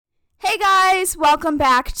Hey guys, welcome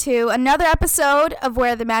back to another episode of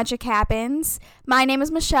Where the Magic Happens. My name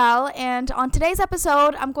is Michelle, and on today's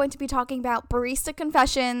episode, I'm going to be talking about barista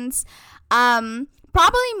confessions,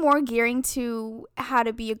 probably more gearing to how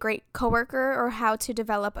to be a great coworker or how to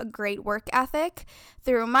develop a great work ethic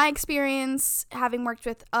through my experience having worked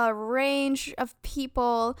with a range of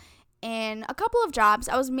people in a couple of jobs.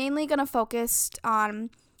 I was mainly going to focus on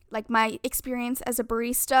my experience as a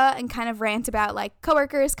barista and kind of rant about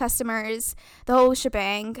coworkers, customers, the whole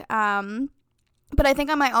shebang. But I think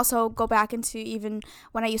I might also go back into even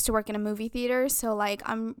when I used to work in a movie theater. So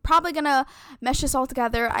I'm probably gonna mesh this all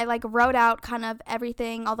together. I wrote out kind of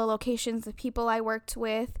everything, all the locations, the people I worked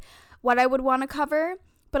with, what I would want to cover.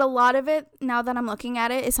 But a lot of it, now that I'm looking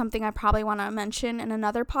at it, is something I probably want to mention in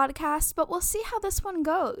another podcast. But we'll see how this one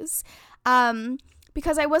goes.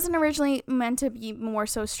 Because I wasn't originally meant to be more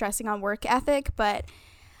so stressing on work ethic, but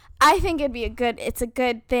I think it's a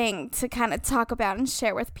good thing to kind of talk about and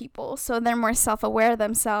share with people so they're more self-aware of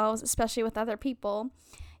themselves, especially with other people,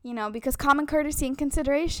 because common courtesy and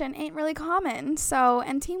consideration ain't really common,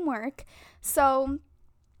 and teamwork. So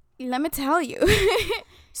let me tell you.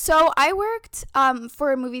 So I worked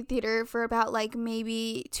for a movie theater for about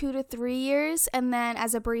maybe 2 to 3 years, and then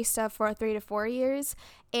as a barista for 3 to 4 years,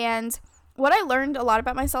 and what I learned a lot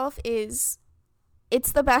about myself is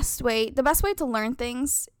it's the best way to learn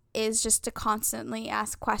things is just to constantly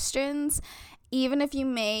ask questions, even if you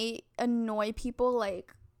may annoy people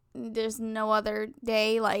there's no other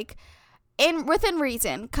day, within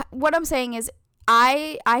reason. What I'm saying is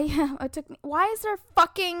it took me, why is there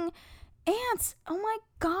fucking ants? Oh my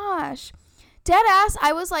gosh. Dead ass,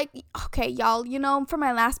 I was like, okay, y'all, for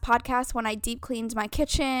my last podcast when I deep cleaned my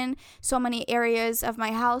kitchen, so many areas of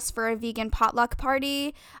my house for a vegan potluck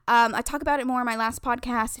party. I talk about it more in my last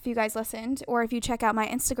podcast if you guys listened, or if you check out my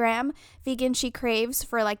Instagram, Vegan She Craves,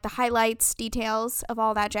 for the highlights, details of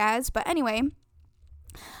all that jazz. But anyway,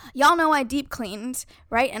 y'all know I deep cleaned,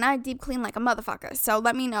 right? And I deep clean like a motherfucker. So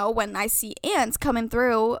let me know when I see ants coming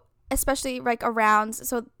through, especially around,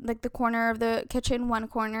 so the corner of the kitchen, one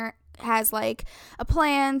corner has a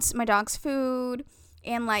plant, my dog's food,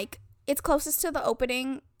 and it's closest to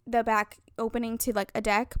the back opening to a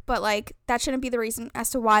deck, but that shouldn't be the reason as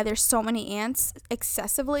to why there's so many ants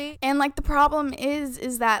excessively. And the problem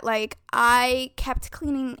is that I kept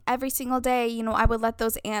cleaning every single day. I would let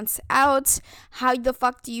those ants out. How the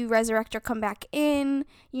fuck do you resurrect or come back in?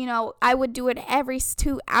 I would do it every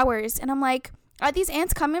 2 hours, and I'm like, are these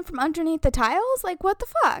ants coming from underneath the tiles? What the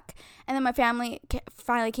fuck? And then my family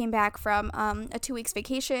finally came back from a 2 weeks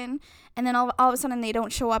vacation, and then all of a sudden they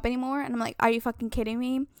don't show up anymore, and I'm like, are you fucking kidding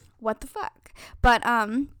me? What the fuck? But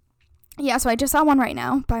yeah, so I just saw one right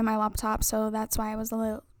now by my laptop, so that's why I was a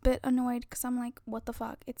little bit annoyed, because I'm like, what the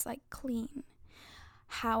fuck? It's clean.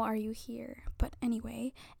 How are you here? But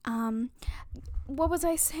anyway, what was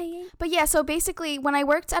I saying? But yeah, so basically when I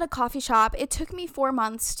worked at a coffee shop, it took me 4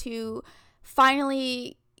 months to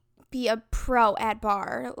finally be a pro at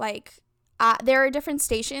bar. There are different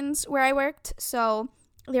stations where I worked, so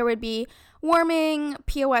there would be warming,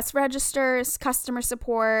 POS registers, customer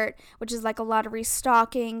support, which is a lot of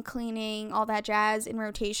restocking, cleaning, all that jazz in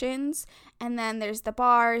rotations, and then there's the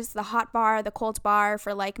bars, the hot bar, the cold bar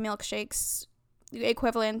for milkshakes,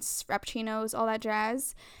 equivalents, frappuccinos, all that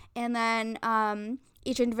jazz, and then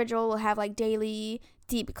each individual will have daily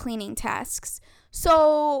deep cleaning tasks.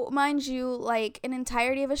 So, mind you, an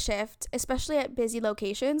entirety of a shift, especially at busy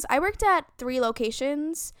locations. I worked at 3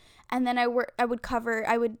 locations, and then I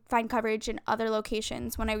would find coverage in other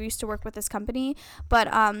locations when I used to work with this company. But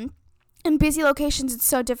in busy locations, it's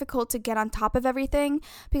so difficult to get on top of everything,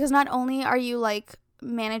 because not only are you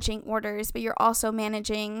managing orders, but you're also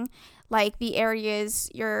managing the areas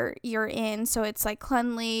you're in, so it's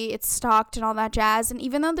cleanly, it's stocked and all that jazz. And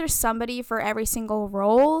even though there's somebody for every single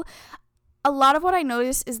role, a lot of what I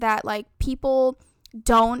notice is that people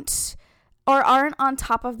don't or aren't on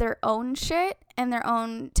top of their own shit and their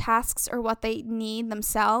own tasks or what they need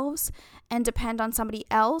themselves, and depend on somebody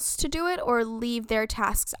else to do it, or leave their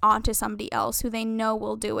tasks onto somebody else who they know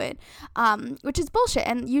will do it, which is bullshit.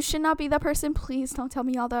 And you should not be that person. Please don't tell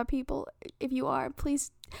me all that people. If you are, please,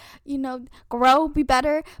 grow, be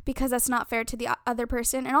better, because that's not fair to the other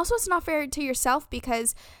person. And also it's not fair to yourself,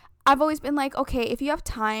 because I've always been okay, if you have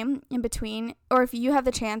time in between, or if you have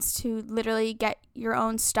the chance to literally get your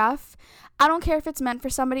own stuff, I don't care if it's meant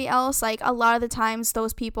for somebody else. A lot of the times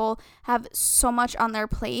those people have so much on their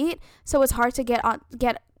plate, so it's hard to get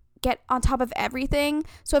on top of everything.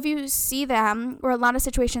 So if you see them, or a lot of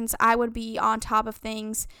situations, I would be on top of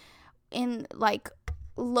things in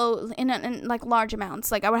low in like large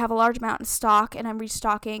amounts. Like I would have a large amount in stock and I'm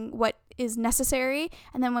restocking what is necessary.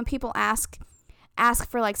 And then when people ask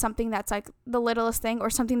for like something that's like the littlest thing or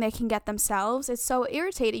something they can get themselves, it's so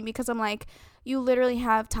irritating because I'm like, you literally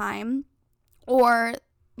have time or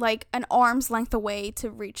like an arm's length away to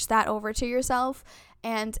reach that over to yourself,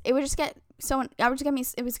 and it would just get me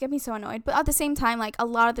so annoyed. But at the same time, like a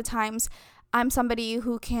lot of the times I'm somebody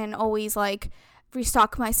who can always like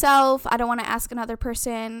restock myself. I don't want to ask another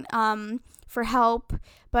person for help,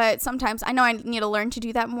 but sometimes I know I need to learn to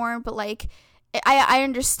do that more. But like I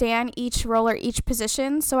understand each role or each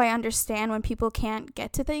position, so I understand when people can't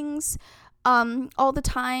get to things all the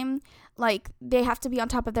time. Like they have to be on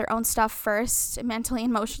top of their own stuff first, mentally,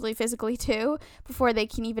 emotionally, physically too, before they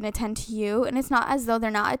can even attend to you. And it's not as though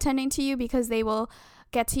they're not attending to you, because they will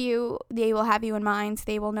get to you, they will have you in mind,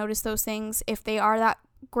 they will notice those things if they are that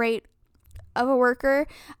great of a worker.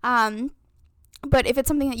 But if it's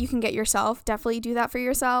something that you can get yourself, definitely do that for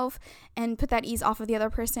yourself and put that ease off of the other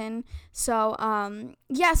person. So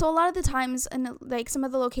so a lot of the times in like some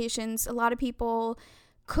of the locations, a lot of people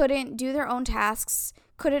couldn't do their own tasks,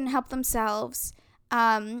 couldn't help themselves,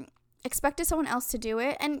 expected someone else to do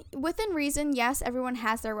it. And within reason, yes, everyone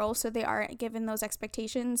has their role, so they are given those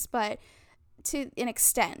expectations, but to an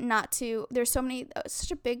extent, not to. There's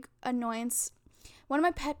such a big annoyance. One of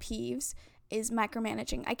my pet peeves is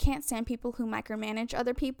micromanaging. I can't stand people who micromanage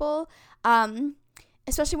other people,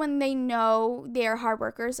 especially when they know they are hard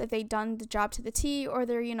workers, if they've done the job to the T, or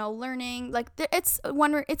they're, learning. Like it's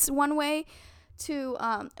one way to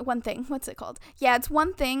it's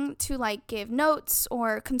one thing to like give notes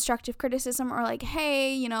or constructive criticism, or like,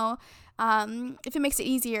 hey, if it makes it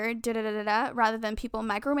easier, rather than people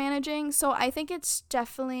micromanaging. So I think it's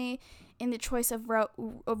definitely in the choice of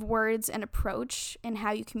words and approach and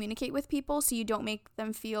how you communicate with people, so you don't make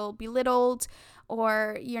them feel belittled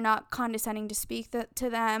or you're not condescending to speak to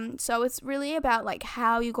them. So it's really about like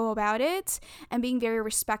how you go about it and being very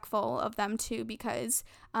respectful of them too, because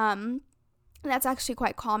that's actually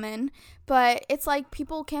quite common. But it's like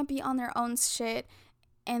people can't be on their own shit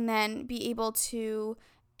and then be able to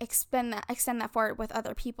extend that forward with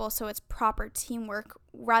other people, so it's proper teamwork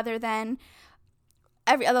rather than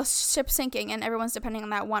every other ship sinking and everyone's depending on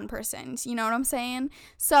that one person. You know what I'm saying?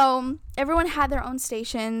 So everyone had their own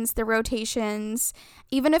stations, their rotations.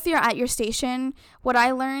 Even if you're at your station, what I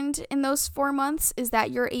learned in those 4 months is that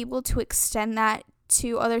you're able to extend that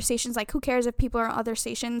to other stations. Like, who cares if people are on other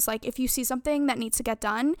stations? Like, if you see something that needs to get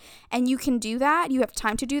done and you can do that, you have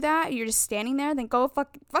time to do that, you're just standing there, then go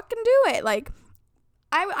fucking do it. Like,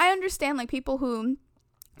 I understand like people who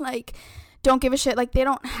like don't give a shit. Like, they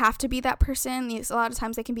don't have to be that person. A lot of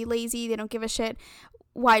times they can be lazy. They don't give a shit.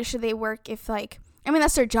 Why should they work if, like, I mean,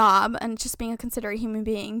 that's their job and just being a considerate human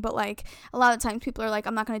being. But, like, a lot of times people are like,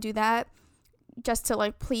 I'm not going to do that just to,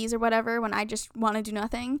 like, please or whatever, when I just want to do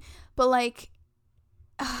nothing. But, like,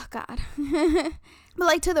 oh, God. But,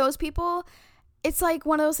 like, to those people, it's, like,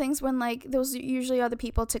 one of those things when, like, those usually are the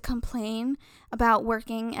people to complain about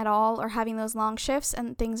working at all or having those long shifts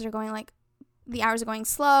and things are going, like, the hours are going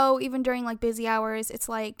slow, even during like busy hours. It's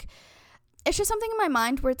like, it's just something in my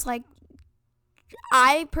mind where it's like,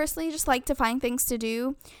 I personally just like to find things to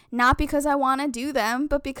do, not because I want to do them,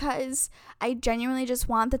 but because I genuinely just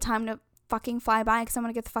want the time to fucking fly by, because I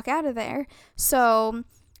want to get the fuck out of there. So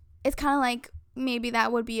it's kind of like, maybe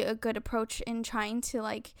that would be a good approach in trying to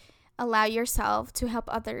like allow yourself to help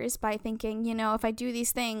others by thinking, if I do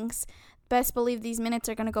these things, best believe these minutes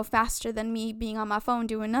are going to go faster than me being on my phone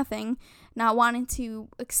doing nothing, not wanting to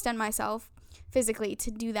extend myself physically to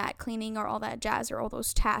do that cleaning or all that jazz or all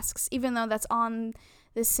those tasks, even though that's on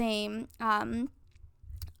the same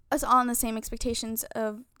expectations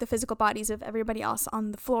of the physical bodies of everybody else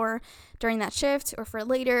on the floor during that shift or for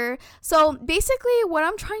later. So basically what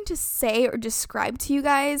I'm trying to say or describe to you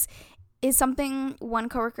guys is something one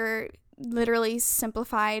coworker literally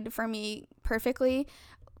simplified for me perfectly.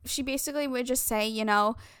 She basically would just say,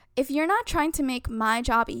 if you're not trying to make my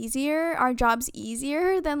job easier, our jobs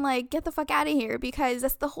easier, then like get the fuck out of here, because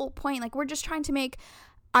that's the whole point. Like, we're just trying to make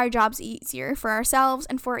our jobs easier for ourselves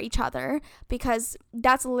and for each other, because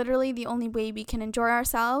that's literally the only way we can enjoy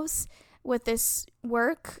ourselves with this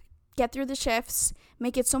work, get through the shifts,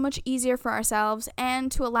 make it so much easier for ourselves,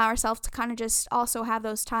 and to allow ourselves to kind of just also have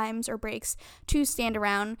those times or breaks to stand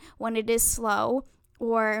around when it is slow,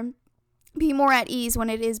 or be more at ease when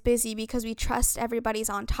it is busy, because we trust everybody's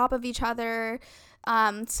on top of each other,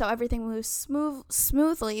 so everything moves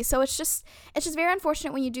smoothly. So it's just very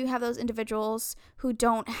unfortunate when you do have those individuals who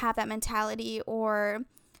don't have that mentality or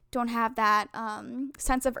don't have that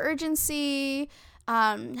sense of urgency,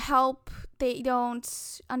 help they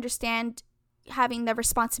don't understand having the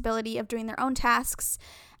responsibility of doing their own tasks,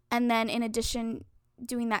 and then in addition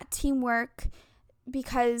doing that teamwork,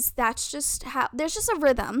 because that's just how there's just a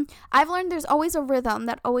rhythm. I've learned there's always a rhythm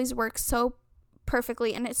that always works so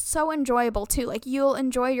perfectly, and it's so enjoyable too. Like, you'll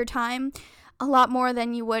enjoy your time a lot more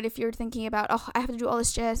than you would if you're thinking about, oh, I have to do all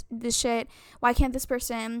this shit. Why can't this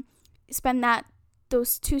person spend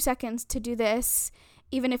those 2 seconds to do this,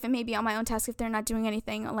 even if it may be on my own task, if they're not doing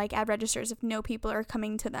anything, like add registers, if no people are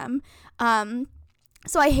coming to them.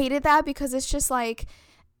 So I hated that, because it's just like,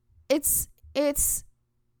 it's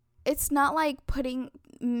not like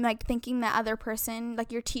thinking that other person,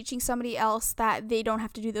 like you're teaching somebody else that they don't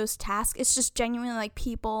have to do those tasks. It's just genuinely like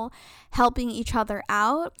people helping each other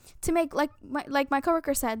out to make, like my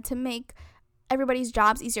coworker said, to make everybody's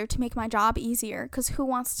jobs easier, to make my job easier, because who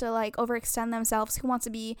wants to like overextend themselves, who wants to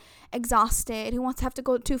be exhausted, who wants to have to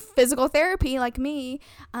go to physical therapy like me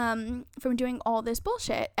from doing all this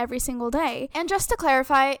bullshit every single day. And just to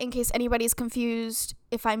clarify, in case anybody's confused,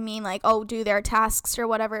 if I mean like, oh, do their tasks or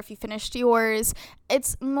whatever if you finished yours,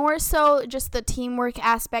 it's more so just the teamwork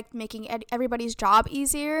aspect, making everybody's job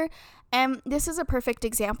easier. And this is a perfect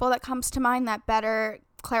example that comes to mind that better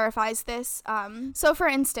clarifies this. So for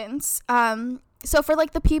instance, so for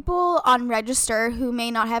like the people on register who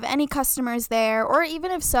may not have any customers there, or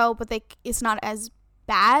even if so, but it's not as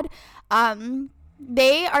bad,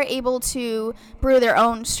 they are able to brew their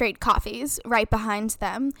own straight coffees right behind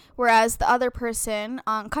them, whereas the other person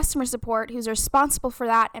on customer support who's responsible for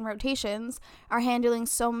that and rotations are handling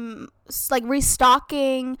like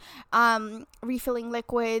restocking, refilling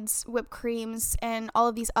liquids, whipped creams, and all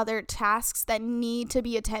of these other tasks that need to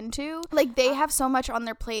be attended to. Like, they have so much on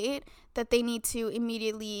their plate that they need to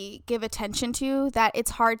immediately give attention to, that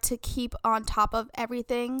it's hard to keep on top of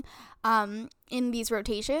everything in these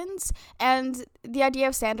rotations. And the idea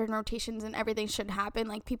of standard rotations and everything should happen.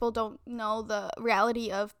 Like, people don't know the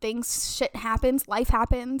reality of things. Shit happens, life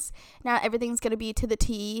happens. Not everything's gonna be to the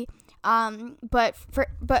T. But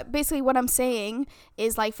basically what I'm saying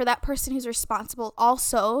is, like, for that person who's responsible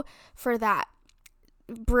also for that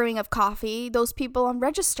brewing of coffee, those people on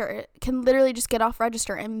register can literally just get off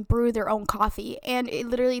register and brew their own coffee, and it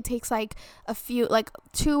literally takes like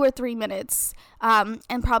 2 or 3 minutes,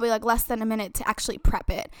 and probably like less than a minute to actually prep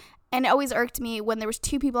it. And it always irked me when there was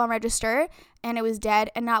 2 people on register and it was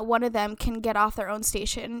dead, and not one of them can get off their own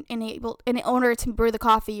station in order to brew the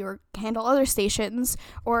coffee or handle other stations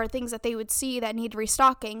or things that they would see that need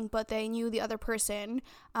restocking, but they knew the other person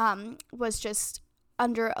was just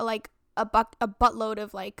under a buttload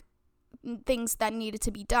of like things that needed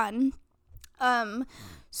to be done,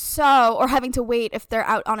 or having to wait if they're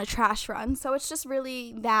out on a trash run. So it's just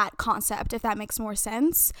really that concept, if that makes more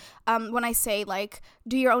sense, when I say like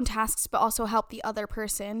do your own tasks but also help the other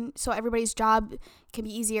person, so everybody's job can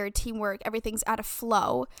be easier, teamwork, everything's out of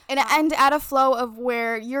flow, and out of flow of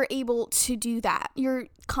where you're able to do that, you're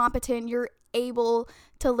competent, you're able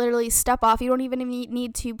to literally step off. You don't even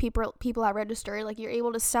need 2 people at register. Like, you're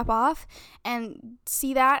able to step off and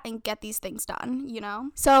see that and get these things done, you know?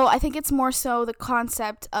 So I think it's more so the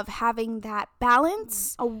concept of having that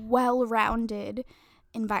balance, a well-rounded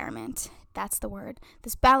environment. That's the word.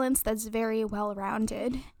 This balance that's very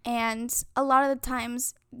well-rounded. And a lot of the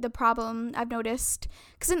times, the problem I've noticed,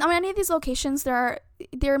 because in many of these locations, there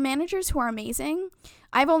are managers who are amazing.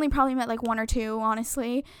 I've only probably met like 1 or 2,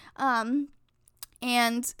 honestly.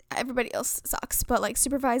 And everybody else sucks. But like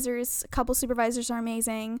supervisors, a couple supervisors are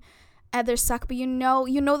amazing. Others suck. But you know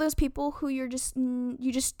those people who you just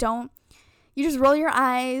roll your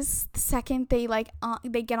eyes the second they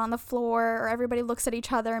they get on the floor, or everybody looks at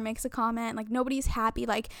each other and makes a comment. Like, nobody's happy.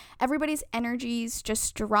 Like, everybody's energies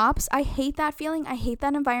just drops. I hate that feeling. I hate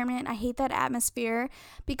that environment. I hate that atmosphere,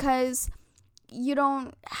 because you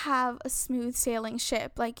don't have a smooth sailing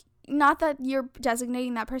ship. Like, not that you're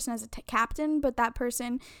designating that person as a captain, but that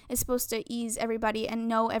person is supposed to ease everybody and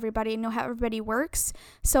know everybody and know how everybody works,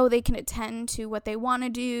 so they can attend to what they want to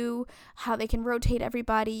do, how they can rotate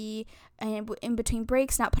everybody, and in between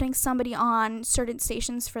breaks, not putting somebody on certain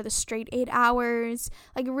stations for the straight 8 hours.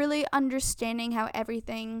 Like, really understanding how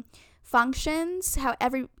everything functions, how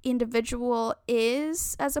every individual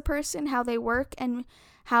is as a person, how they work, and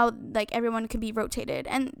how like everyone can be rotated.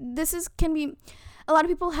 And can be a lot of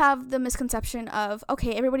people have the misconception of,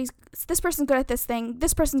 okay, this person's good at this thing,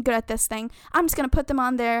 this person's good at this thing, I'm just going to put them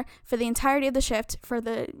on there for the entirety of the shift for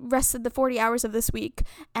the rest of the 40 hours of this week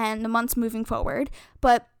and the months moving forward.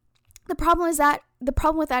 But the problem with that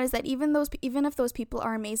is that even if those people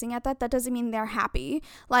are amazing at that doesn't mean they're happy.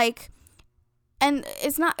 Like, And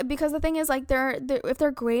it's not, because the thing is, like, they're if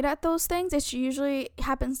they're great at those things, it usually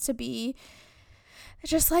happens to be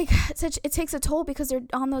just like, it takes a toll, because they're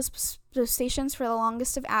on those stations for the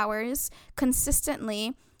longest of hours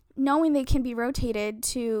consistently, knowing they can be rotated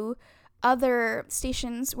to other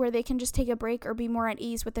stations where they can just take a break or be more at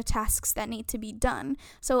ease with the tasks that need to be done.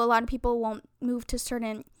 So a lot of people won't move to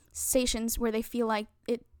certain stations where they feel like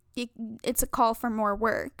it's a call for more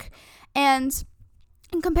work. And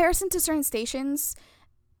in comparison to certain stations,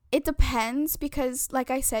 it depends, because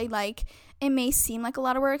like I say, like, it may seem like a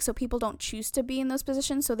lot of work, so people don't choose to be in those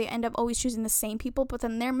positions, so they end up always choosing the same people, but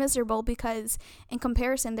then they're miserable because in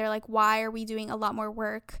comparison, they're like, why are we doing a lot more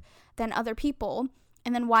work than other people?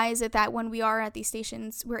 And then why is it that when we are at these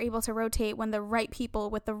stations, we're able to rotate when the right people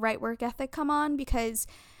with the right work ethic come on? Because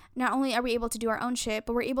not only are we able to do our own shit,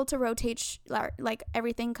 but we're able to rotate like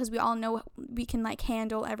everything, because we all know we can like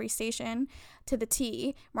handle every station to the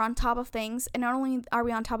T. We're on top of things, and not only are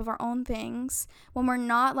we on top of our own things, when we're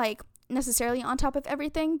not like necessarily on top of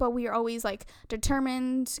everything, but we are always like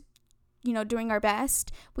determined, you know, doing our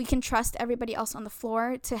best, we can trust everybody else on the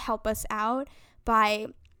floor to help us out by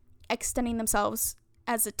extending themselves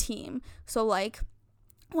as a team. So like,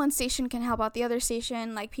 one station can help out the other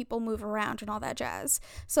station, like people move around and all that jazz.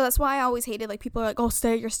 So that's why I always hated, like, people are like, oh,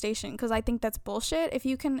 stay at your station, because I think that's bullshit. If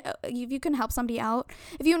you can help somebody out,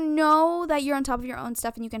 if you know that you're on top of your own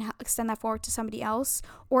stuff and you can extend that forward to somebody else,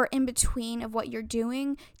 or in between of what you're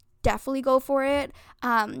doing, definitely go for it.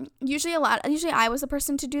 Usually I was the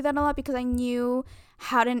person to do that a lot, because I knew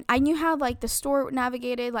how like the store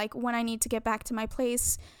navigated, like when I need to get back to my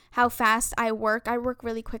place, how fast I work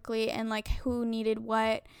really quickly, and like who needed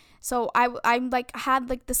what. So I like had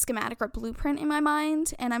like the schematic or blueprint in my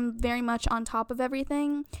mind, and I'm very much on top of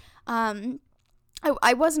everything.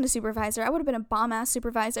 I wasn't a supervisor. I would have been a bomb-ass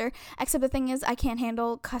supervisor, except the thing is, I can't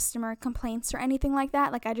handle customer complaints or anything like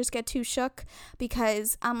that. Like, I just get too shook,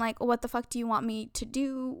 because I'm like, well, what the fuck do you want me to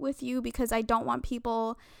do with you? Because I don't like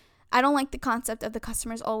the concept of the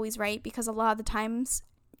customer's always right, because a lot of the times,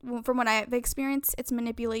 from what I've experienced, it's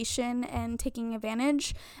manipulation and taking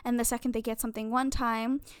advantage. And the second they get something one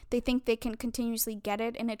time, they think they can continuously get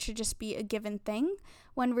it, and it should just be a given thing,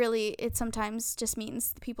 when really it sometimes just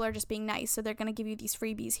means people are just being nice. So they're going to give you these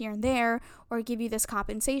freebies here and there, or give you this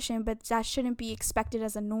compensation, but that shouldn't be expected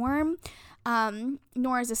as a norm,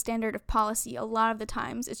 nor as a standard of policy. A lot of the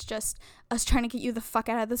times it's just us trying to get you the fuck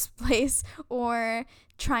out of this place, or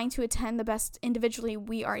trying to attend the best individually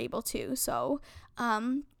we are able to. So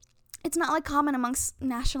it's not like common amongst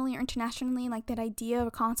nationally or internationally, like that idea or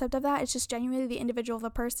concept of that. It's just genuinely the individual of a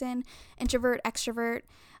person, introvert, extrovert,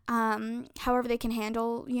 however they can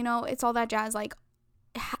handle, you know, it's all that jazz. Like,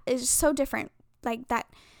 it's so different, like that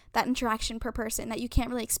interaction per person, that you can't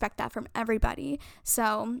really expect that from everybody.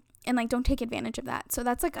 So, and like, don't take advantage of that. So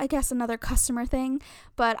that's like, I guess, another customer thing.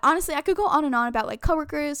 But honestly, I could go on and on about like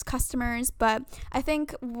coworkers, customers, but I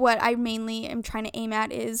think what I mainly am trying to aim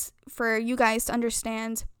at is for you guys to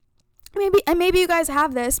understand, maybe you guys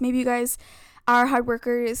have this, maybe you guys are hard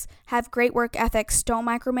workers, have great work ethics, don't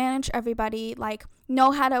micromanage everybody, like,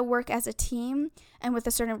 know how to work as a team and with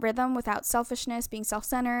a certain rhythm without selfishness, being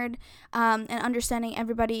self-centered, and understanding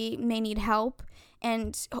everybody may need help,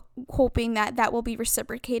 and hoping that will be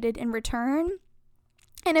reciprocated in return.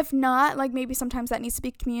 And if not, like, maybe sometimes that needs to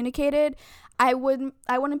be communicated. I wouldn't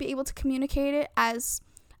be able to communicate it as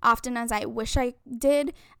often as I wish I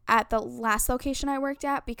did at the last location I worked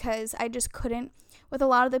at, because I just couldn't, with a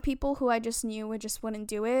lot of the people who I just knew wouldn't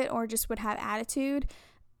do it, or just would have attitude,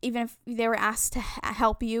 even if they were asked to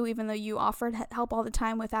help you, even though you offered help all the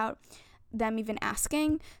time without them even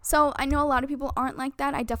asking. So I know a lot of people aren't like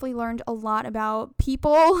that. I definitely learned a lot about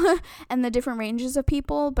people and the different ranges of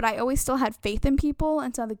people, but I always still had faith in people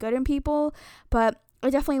and saw the good in people. But I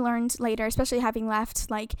definitely learned later, especially having left,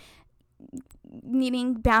 like,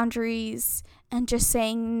 needing boundaries and just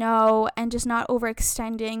saying no, and just not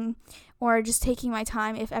overextending, or just taking my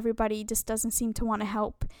time if everybody just doesn't seem to want to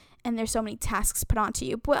help and there's so many tasks put onto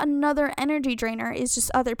you. But another energy drainer is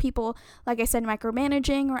just other people, like I said,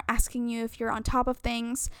 micromanaging or asking you if you're on top of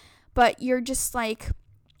things, but you're just like,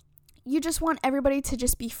 you just want everybody to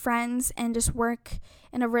just be friends and just work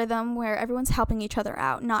in a rhythm where everyone's helping each other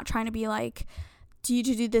out, not trying to be like, do you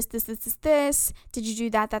do this? Did you do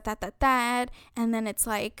that? And then it's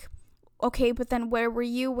like, okay, but then where were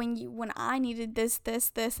you when I needed this,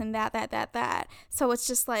 and that. So it's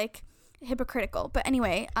just like hypocritical. But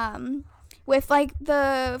anyway, with like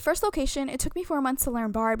the first location, it took me 4 months to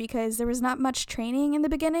learn bar because there was not much training in the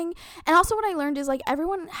beginning. And also what I learned is like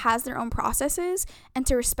everyone has their own processes, and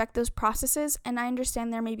to respect those processes. And I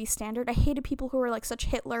understand there may be standard. I hated people who were like such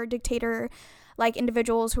Hitler dictator like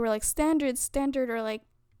individuals who were like standard, or like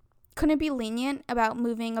couldn't be lenient about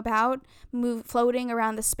floating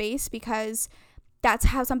around the space, because that's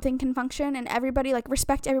how something can function. And everybody, like,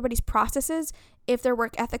 respect everybody's processes if their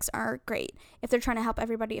work ethics are great, if they're trying to help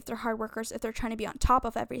everybody, if they're hard workers, if they're trying to be on top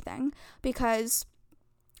of everything. Because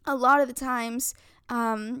a lot of the times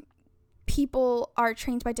people are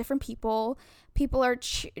trained by different people. People are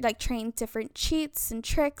trained different cheats and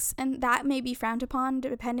tricks, and that may be frowned upon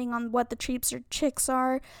depending on what the treats or tricks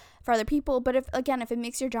are for other people. But if it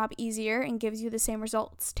makes your job easier and gives you the same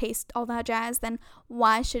results, taste, all that jazz, then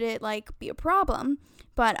why should it like be a problem?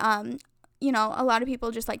 But a lot of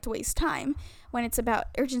people just like to waste time when it's about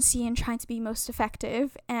urgency and trying to be most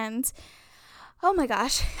effective. And oh my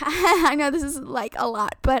gosh, I know this is like a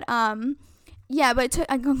lot, but I'm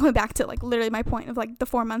going back to like literally my point of like the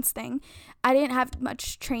 4 months thing. I didn't have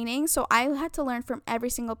much training, so I had to learn from every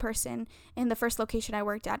single person in the first location I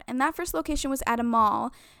worked at. And that first location was at a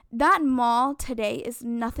mall. That mall today is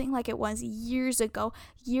nothing like it was years ago.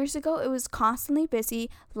 Years ago, it was constantly busy,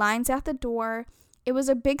 lines at the door. It was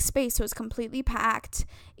a big space, so it was completely packed.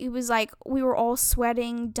 It was like we were all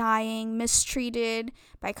sweating, dying, mistreated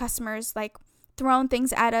by customers, like thrown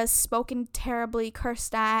things at us, spoken terribly,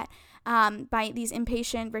 cursed at by these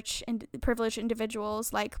impatient, rich, and privileged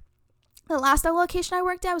individuals. Like the last location I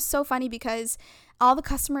worked at was so funny because all the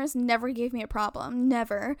customers never gave me a problem.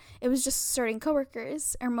 Never. It was just certain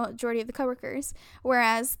coworkers, or majority of the coworkers.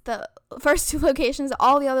 Whereas the first two locations,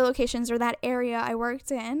 all the other locations, or that area I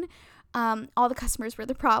worked in, all the customers were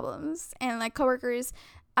the problems. And like coworkers,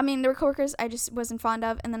 there were coworkers I just wasn't fond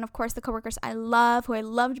of, and then of course the coworkers I love, who I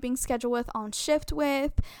loved being scheduled with, on shift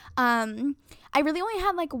with. I really only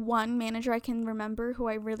had like one manager I can remember who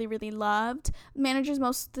I really, really loved. Managers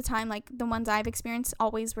most of the time, like the ones I've experienced,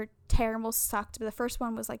 always were terrible, sucked. But the first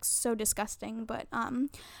one was like so disgusting. But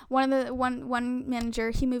one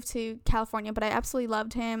manager, he moved to California, but I absolutely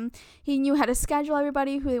loved him. He knew how to schedule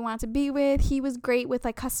everybody who they wanted to be with. He was great with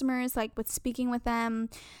like customers, like with speaking with them.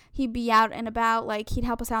 He'd be out and about, like he'd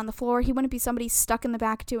help us out on the floor. He wouldn't be somebody stuck in the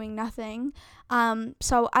back doing nothing.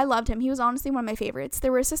 So I loved him. He was honestly one of my favorites.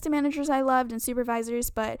 There were assistant managers I loved and supervisors,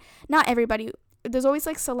 but not everybody. There's always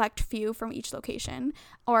like select few from each location,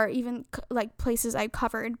 or even like places I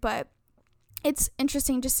covered. But it's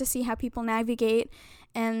interesting just to see how people navigate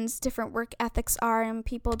and different work ethics are, and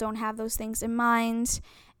people don't have those things in mind.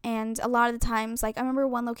 And a lot of the times, like I remember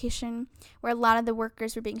one location where a lot of the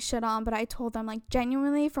workers were being shit on, but I told them, like,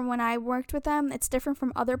 genuinely, from when I worked with them, it's different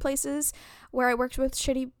from other places where I worked with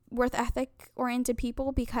shitty work ethic oriented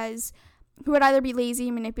people, because who would either be lazy,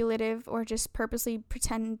 manipulative, or just purposely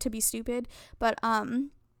pretend to be stupid. But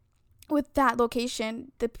with that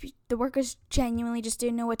location, the workers genuinely just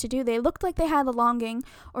didn't know what to do. They looked like they had the longing,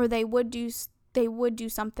 or they would do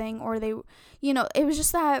something, or it was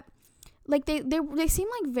just that. Like they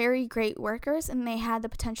seemed like very great workers, and they had the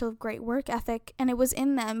potential of great work ethic, and it was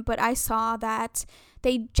in them, but I saw that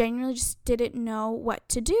they genuinely just didn't know what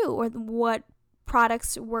to do, or what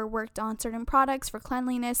products were worked on, certain products for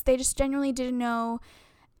cleanliness. They just genuinely didn't know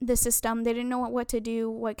the system. They didn't know what to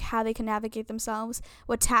do, like how they can navigate themselves,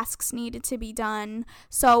 what tasks needed to be done.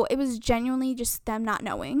 So it was genuinely just them not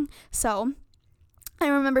knowing. So I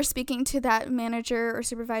remember speaking to that manager or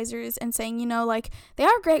supervisors and saying, like, they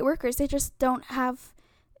are great workers. They just don't know,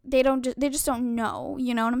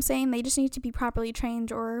 you know what I'm saying? They just need to be properly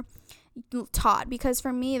trained or taught. Because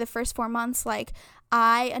for me, the first 4 months, like,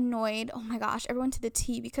 I annoyed, oh my gosh, everyone to the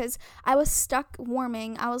T, because I was stuck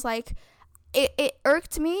warming. I was like, it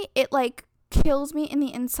irked me. It like kills me in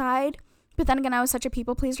the inside. But then again, I was such a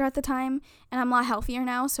people pleaser at the time, and I'm a lot healthier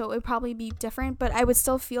now, so it would probably be different. But I would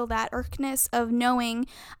still feel that irkness of knowing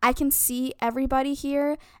I can see everybody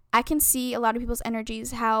here. I can see a lot of people's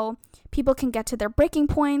energies, how people can get to their breaking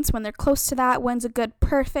points when they're close to that. When's a good,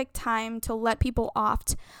 perfect time to let people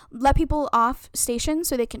off station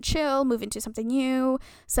so they can chill, move into something new.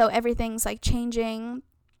 So everything's like changing,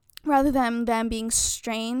 rather than them being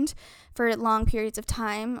strained for long periods of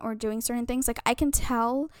time or doing certain things. Like I can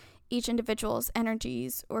tell each individual's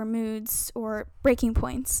energies or moods or breaking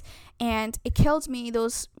points. And it killed me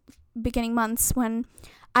those beginning months when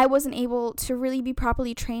I wasn't able to really be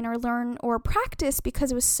properly trained or learn or practice,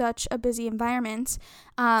 because it was such a busy environment.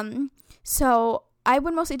 So I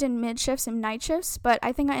would mostly do mid shifts and night shifts, but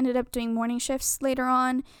I think I ended up doing morning shifts later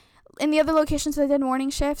on. in the other locations I did morning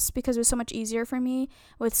shifts because it was so much easier for me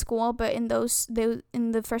with school, but in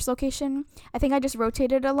the first location, I think I just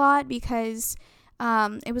rotated a lot because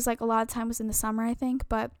it was like a lot of time was in the summer, I think,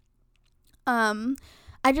 but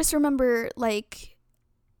I just remember like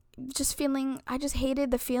I just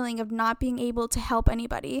hated the feeling of not being able to help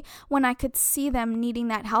anybody when I could see them needing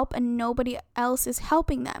that help and nobody else is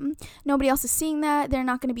helping them. Nobody else is seeing that. They're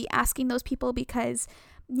not going to be asking those people because,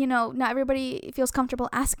 not everybody feels comfortable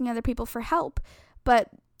asking other people for help, but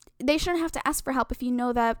they shouldn't have to ask for help if you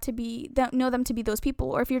know them to be those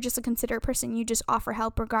people, or if you're just a considerate person, you just offer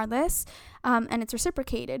help regardless, and it's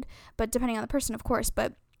reciprocated, but depending on the person, of course.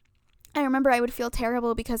 But I remember I would feel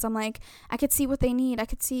terrible because I'm like, I could see what they need. I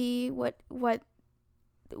could see what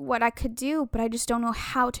I could do, but I just don't know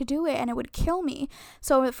how to do it, and it would kill me.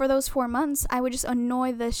 So for those 4 months, I would just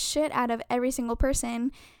annoy the shit out of every single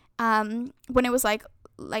person when it was like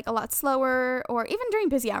a lot slower, or even during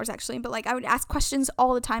busy hours actually, but like I would ask questions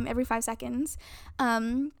all the time, every 5 seconds.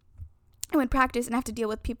 I would practice and have to deal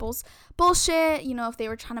with people's bullshit, if they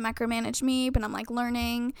were trying to micromanage me, but I'm like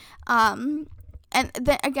learning. And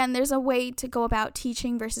then again, there's a way to go about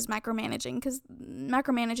teaching versus micromanaging, because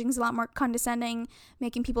micromanaging is a lot more condescending,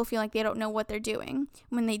 making people feel like they don't know what they're doing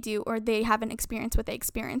when they do, or they haven't experienced what they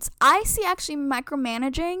experience. I see actually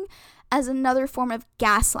micromanaging as another form of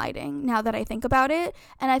gaslighting now that I think about it,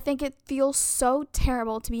 and I think it feels so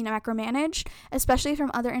terrible to be micromanaged, especially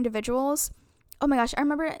from other individuals. Oh my gosh, I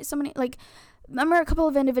remember a couple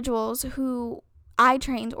of individuals who I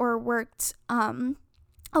trained or worked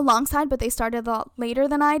alongside, but they started a lot later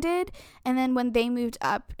than I did, and then when they moved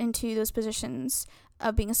up into those positions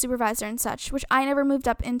of being a supervisor and such, which I never moved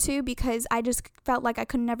up into because I just felt like I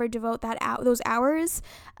could never devote those hours,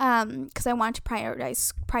 because I wanted to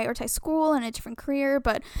prioritize school and a different career.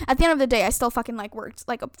 But at the end of the day, I still fucking worked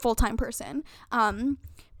like a full-time person,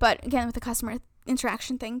 but again with the customer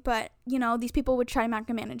interaction thing. But these people would try to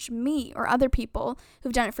micromanage me or other people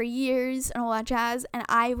who've done it for years and all that jazz, and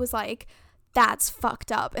I was like, that's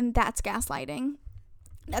fucked up, and that's gaslighting.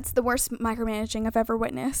 That's the worst micromanaging I've ever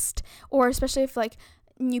witnessed. Or especially if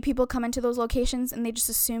new people come into those locations and they just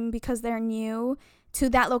assume because they're new to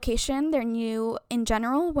that location, they're new in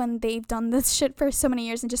general, when they've done this shit for so many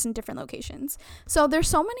years and just in different locations. So there's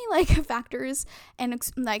so many factors and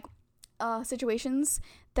situations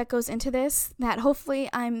that goes into this that hopefully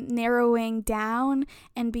I'm narrowing down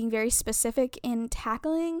and being very specific in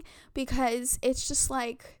tackling, because it's just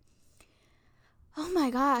oh my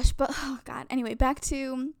gosh. But oh god, anyway, back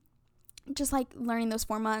to just learning those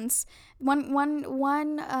 4 months.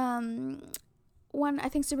 One I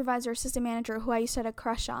think supervisor, assistant manager who I used to have a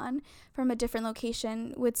crush on from a different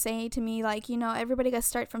location would say to me everybody got to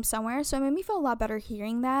start from somewhere. So it made me feel a lot better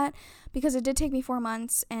hearing that, because it did take me 4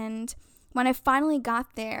 months, and when I finally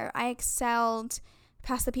got there, I excelled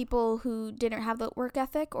past the people who didn't have the work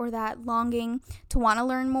ethic or that longing to want to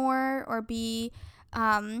learn more or be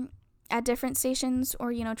at different stations,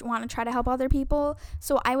 or want to try to help other people.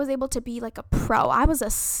 So I was able to be a pro. I was a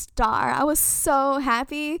star. I was so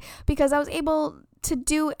happy because I was able to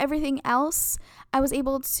do everything else. I was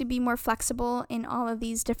able to be more flexible in all of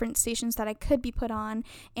these different stations that I could be put on,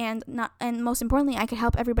 and most importantly, I could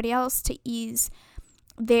help everybody else to ease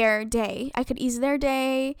their day. I could ease their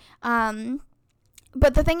day.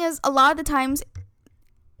 But the thing is, a lot of the times,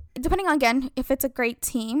 depending on, again, if it's a great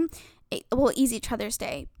team, it will ease each other's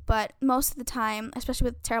day. But most of the time, especially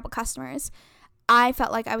with terrible customers, I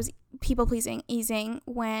felt like I was people-pleasing, easing,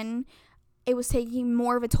 when it was taking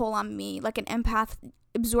more of a toll on me, like an empath,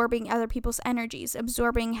 absorbing other people's energies,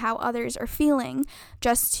 absorbing how others are feeling,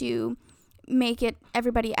 just to make it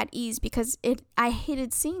everybody at ease, because I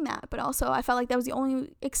hated seeing that. But also I felt like that was the only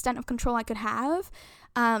extent of control I could have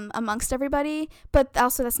amongst everybody. But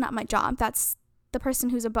also, that's not my job. That's the person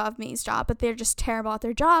who's above me's job, but they're just terrible at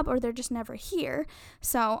their job, or they're just never here.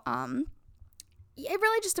 So it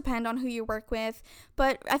really just depends on who you work with.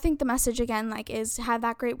 But I think the message again is have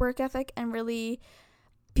that great work ethic and really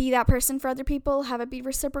be that person for other people. Have it be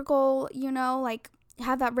reciprocal,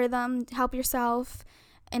 have that rhythm, help yourself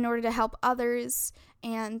in order to help others,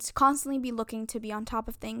 and constantly be looking to be on top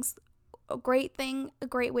of things. A great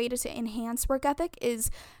way to enhance work ethic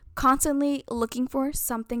is constantly looking for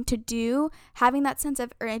something to do, having that sense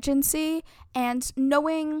of urgency, and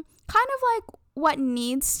knowing kind of what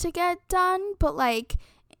needs to get done, but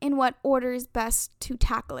in what order is best to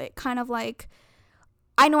tackle it. Kind of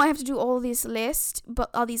I know I have to do all these lists,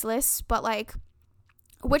 but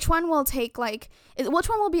which one will take which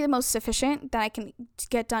one will be the most sufficient that I can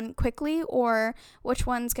get done quickly, or which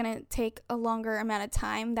one's going to take a longer amount of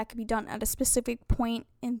time that could be done at a specific point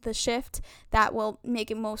in the shift that will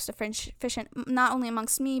make it most efficient, not only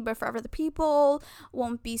amongst me, but for other people,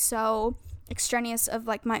 won't be so extraneous of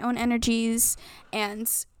like my own energies,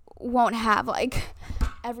 and won't have like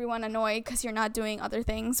everyone annoyed because you're not doing other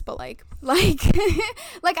things, but like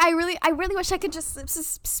I really wish I could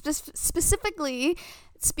just specifically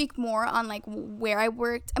speak more on like where I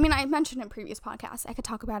worked. I mean, I mentioned in previous podcasts, I could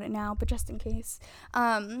talk about it now, but just in case,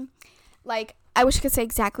 like I wish I could say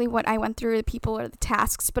exactly what I went through, the people or the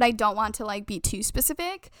tasks, but I don't want to like be too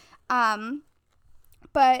specific.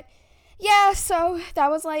 But yeah, so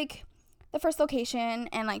that was like the first location,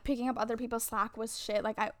 and like picking up other people's slack was shit.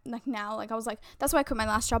 Like I was like, that's why I quit my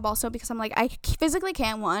last job also, because I'm like, I physically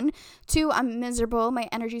can't. 1, 2, I'm miserable. My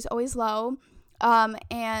energy's always low.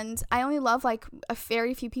 And I only love like a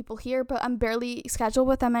very few people here, but I'm barely scheduled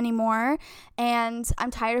with them anymore. And I'm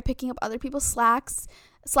tired of picking up other people's slack.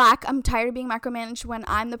 I'm tired of being micromanaged when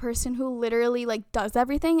I'm the person who literally like does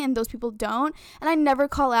everything and those people don't. And I never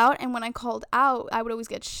call out. And when I called out, I would always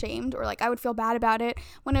get shamed, or like I would feel bad about it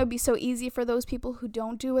when it would be so easy for those people who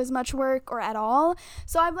don't do as much work or at all.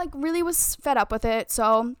 So I like really was fed up with it.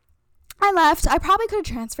 So I left. I probably could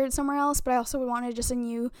have transferred somewhere else, but I also wanted just a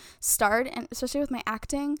new start, and especially with my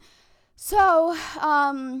acting. So,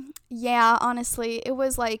 yeah, honestly, it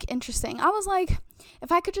was like interesting. I was like,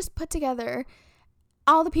 if I could just put together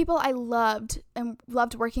all the people I loved and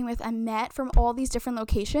loved working with and met from all these different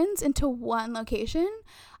locations into one location,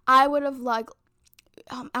 I would have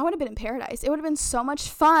been in paradise. It would have been so much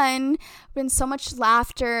fun, been so much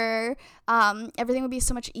laughter. Everything would be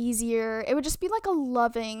so much easier. It would just be like a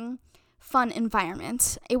loving, fun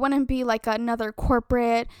environment. It wouldn't be like another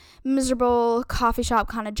corporate, miserable coffee shop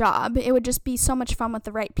kind of job. It would just be so much fun with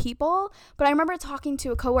the right people. But I remember talking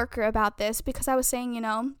to a coworker about this, because I was saying,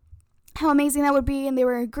 how amazing that would be, and they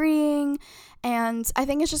were agreeing. And I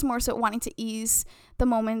think it's just more so wanting to ease the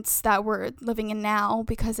moments that we're living in now,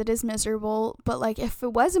 because it is miserable. But like, if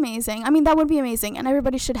it was amazing, I mean, that would be amazing, and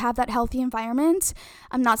everybody should have that healthy environment.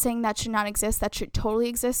 I'm not saying that should not exist. That should totally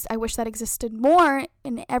exist. I wish that existed more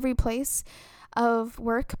in every place of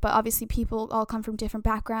work, but obviously people all come from different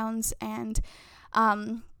backgrounds and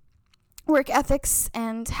work ethics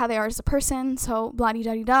and how they are as a person, so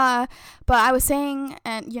blah-de-da-de-da. But I was saying,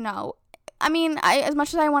 and I mean, as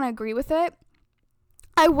much as I want to agree with it,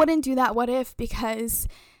 I wouldn't do that what if, because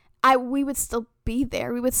we would still be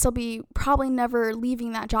there. We would still be probably never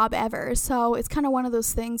leaving that job ever. So it's kind of one of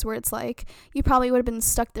those things where it's like, you probably would have been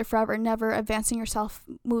stuck there forever, never advancing yourself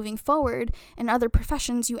moving forward in other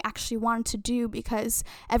professions you actually wanted to do, because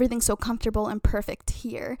everything's so comfortable and perfect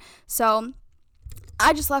here. So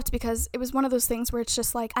I just left because it was one of those things where it's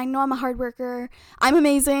just like, I know I'm a hard worker. I'm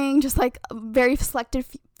amazing. Just like a very selected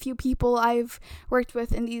few people I've worked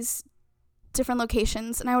with in these different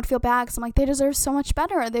locations, and I would feel bad because I'm like, they deserve so much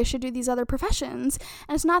better. They should do these other professions.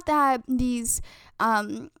 And it's not that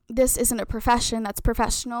this isn't a profession that's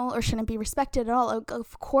professional or shouldn't be respected at all.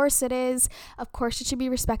 Of course it is. Of course it should be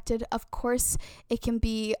respected. Of course it can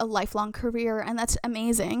be a lifelong career, and that's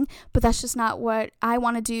amazing. But that's just not what I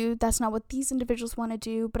want to do. That's not what these individuals want to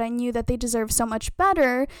do. But I knew that they deserve so much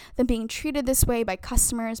better than being treated this way by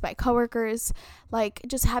customers, by coworkers, like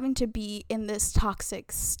just having to be in this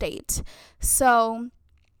toxic state. So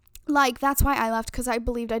like, that's why I left, because I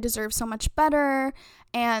believed I deserved so much better.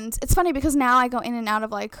 And it's funny because now I go in and out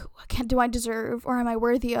of like, do I deserve, or am I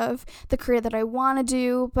worthy of the career that I want to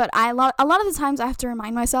do? But a lot of the times I have to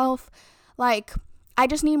remind myself, like, I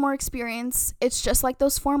just need more experience. It's just like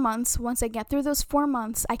those 4 months. Once I get through those 4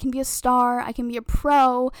 months, I can be a star, I can be a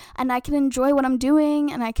pro, and I can enjoy what I'm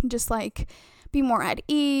doing, and I can just like be more at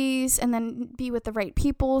ease and then be with the right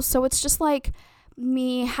people. So it's just like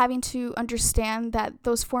me having to understand that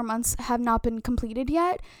those 4 months have not been completed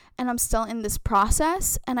yet, and I'm still in this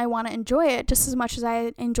process, and I want to enjoy it just as much as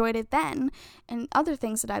I enjoyed it then, and other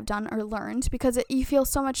things that I've done or learned, because it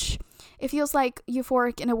feels like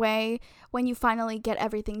euphoric in a way when you finally get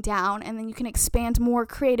everything down, and then you can expand more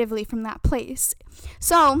creatively from that place.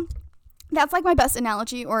 So that's like my best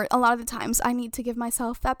analogy, or a lot of the times I need to give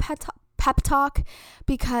myself that pep talk,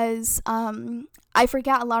 because I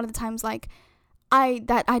forget a lot of the times, like,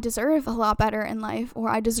 I deserve a lot better in life, or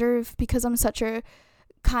I deserve, because I'm such a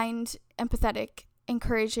kind, empathetic,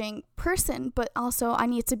 encouraging person, but also I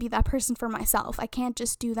need to be that person for myself. I can't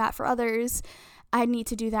just do that for others. I need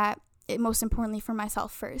to do that, most importantly, for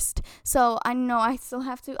myself first. So I know I still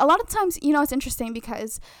have to, a lot of times, it's interesting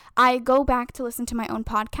because I go back to listen to my own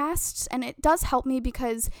podcasts, and it does help me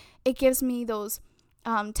because it gives me those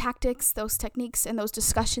tactics, those techniques, and those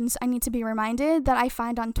discussions I need to be reminded that I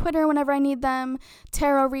find on Twitter whenever I need them,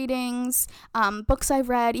 tarot readings, books I've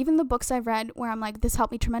read, even the books I've read where I'm like, this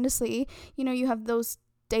helped me tremendously. You have those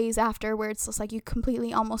days after where it's just like you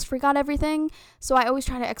completely almost forgot everything. So I always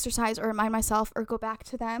try to exercise or remind myself or go back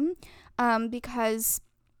to them, because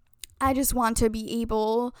I just want to be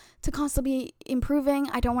able to constantly be improving.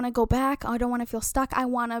 I don't want to go back. I don't want to feel stuck. I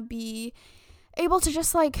want to be able to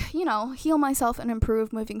just heal myself and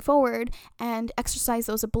improve moving forward and exercise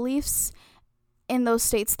those beliefs in those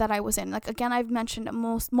states that I was in. Like, again, I've mentioned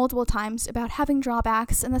multiple times about having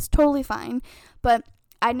drawbacks, and that's totally fine, but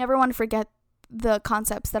I never want to forget the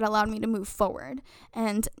concepts that allowed me to move forward,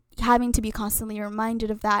 and having to be constantly reminded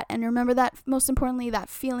of that, and remember that, most importantly, that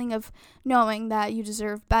feeling of knowing that you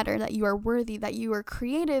deserve better, that you are worthy, that you are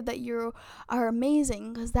creative, that you are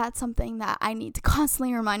amazing, because that's something that I need to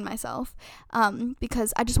constantly remind myself,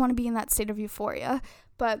 because I just want to be in that state of euphoria.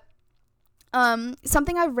 But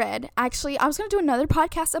something I've read, actually, I was going to do another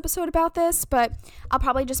podcast episode about this, but I'll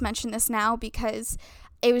probably just mention this now because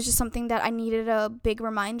it was just something that I needed a big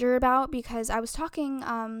reminder about, because I was talking,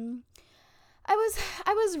 I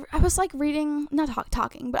was like reading, not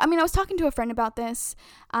talking, but I was talking to a friend about this,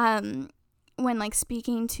 when like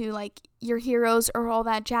speaking to like your heroes or all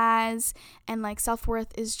that jazz, and like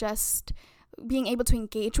self-worth is just being able to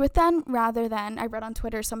engage with them rather than, I read on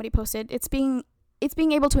Twitter, somebody posted, it's being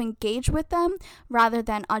able to engage with them rather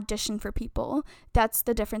than audition for people. That's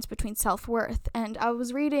the difference between self-worth. And I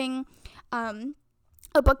was reading,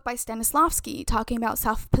 a book by Stanislavski talking about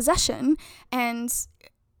self-possession, and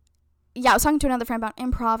I was talking to another friend about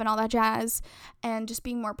improv and all that jazz, and just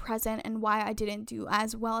being more present, and why I didn't do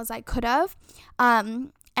as well as I could have,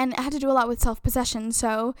 and it had to do a lot with self-possession.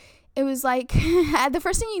 So it was like, the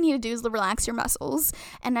first thing you need to do is relax your muscles,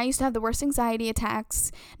 and I used to have the worst anxiety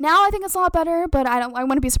attacks. Now I think it's a lot better, but I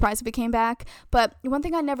wouldn't be surprised if it came back. But one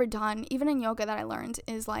thing I'd never done, even in yoga, that I learned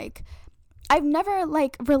is like, I've never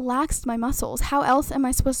relaxed my muscles. How else am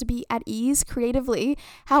I supposed to be at ease creatively?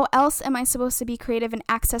 How else am I supposed to be creative and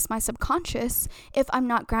access my subconscious if I'm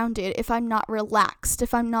not grounded, if I'm not relaxed,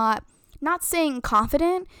 if I'm not saying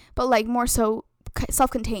confident, but more so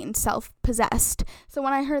self-contained, self-possessed. So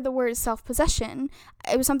when I heard the word self-possession,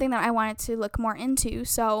 it was something that I wanted to look more into.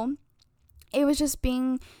 So it was just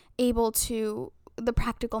being able to, the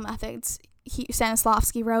practical methods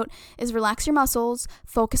Stanislavski wrote is relax your muscles,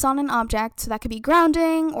 focus on an object, so that could be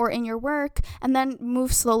grounding or in your work, and then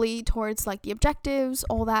move slowly towards the objectives,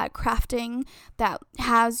 all that crafting that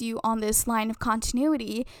has you on this line of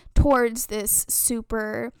continuity towards this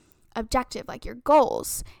super objective, like your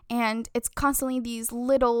goals. And it's constantly these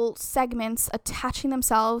little segments attaching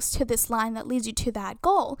themselves to this line that leads you to that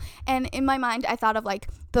goal. And in my mind, I thought of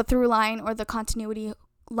the through line or the continuity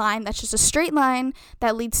line that's just a straight line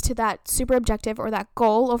that leads to that super objective or that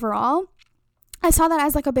goal overall. I saw that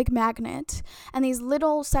as a big magnet, and these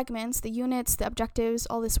little segments, the units, the objectives,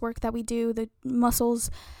 all this work that we do, the muscles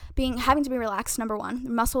having to be relaxed, number one,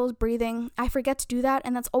 muscles, breathing, I forget to do that,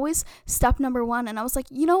 and that's always step number one. And I was like,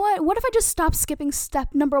 you know what if I just stop skipping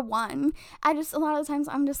step number one? A lot of the times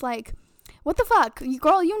I'm just like, what the fuck,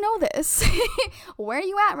 girl, you know this. Where are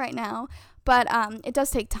you at right now? But it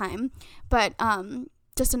does take time, but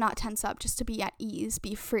just to not tense up, just to be at ease,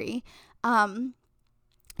 be free.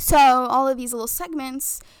 So all of these little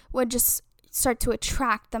segments would just start to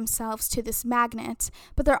attract themselves to this magnet,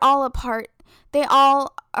 but they all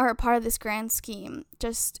are a part of this grand scheme,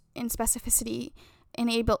 just in specificity, in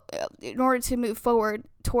order to move forward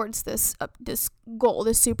towards this goal,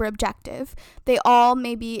 this super objective. They all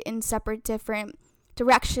may be in separate different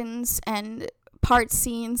directions and parts,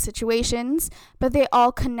 scenes, situations, but they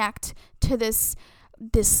all connect to this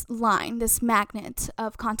line, this magnet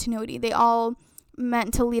of continuity. They all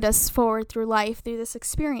meant to lead us forward through life, through this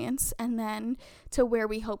experience, and then to where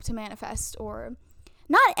we hope to manifest, or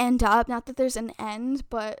not end up, not that there's an end,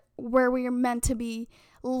 but where we are meant to be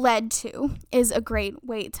led to is a great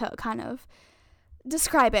way to kind of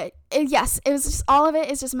describe it. Yes, it was just, all of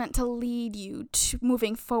it is just meant to lead you to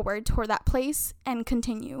moving forward toward that place and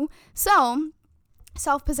continue. So,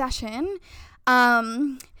 self-possession,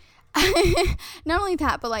 not only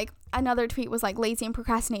that, but another tweet was lazy and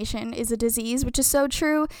procrastination is a disease, which is so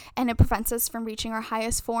true, and it prevents us from reaching our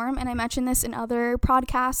highest form. And I mentioned this in other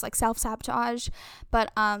podcasts, like self-sabotage,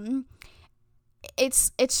 but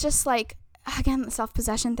it's just again, the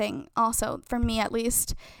self-possession thing also, for me at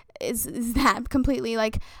least, is that completely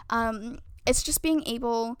it's just being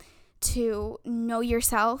able to know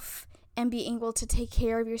yourself and being able to take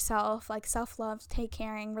care of yourself, like self-love, take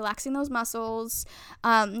caring, relaxing those muscles,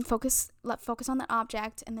 focus on that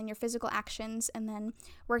object, and then your physical actions, and then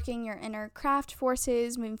working your inner craft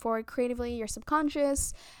forces, moving forward creatively, your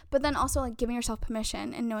subconscious, but then also like giving yourself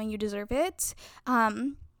permission and knowing you deserve it,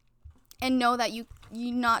 and know that you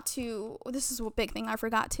not to, this is a big thing I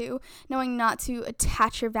forgot to, knowing not to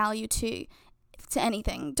attach your value to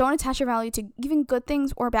anything. Don't attach your value to even good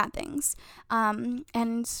things or bad things.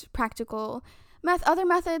 And practical other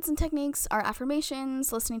methods and techniques are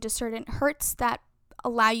affirmations, listening to certain hurts that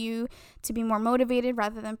allow you to be more motivated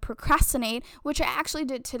rather than procrastinate, which I actually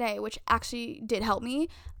did today, which actually did help me.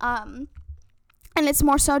 And it's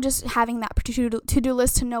more so just having that to-do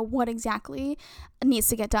list to know what exactly needs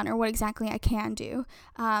to get done or what exactly I can do.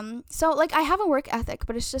 So like I have a work ethic,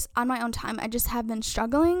 but it's just on my own time. I just have been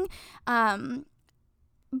struggling.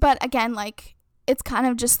 But again, like it's kind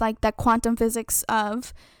of just like the quantum physics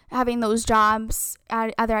of having those jobs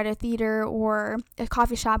either at a theater or a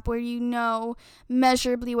coffee shop where you know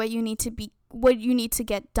measurably what you need to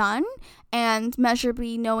get done, and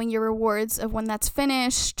measurably knowing your rewards of when that's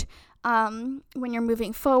finished. When you're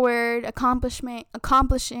moving forward,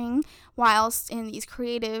 accomplishing whilst in these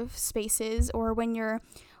creative spaces, or when you're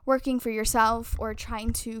working for yourself or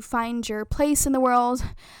trying to find your place in the world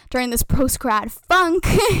during this post-grad funk,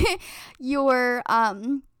 you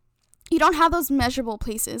don't have those measurable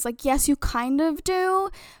places. Like, yes, you kind of do,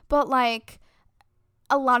 but like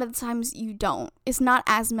a lot of the times you don't. It's not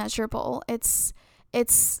as measurable. It's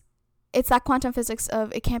that quantum physics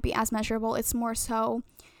of it can't be as measurable. It's more so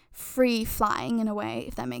free flying in a way,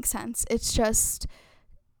 if that makes sense. It's just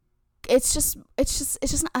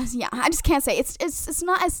not, yeah, I just can't say it's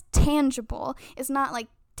not as tangible. It's not like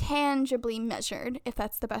tangibly measured, if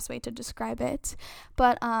that's the best way to describe it.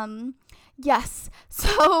 But yes,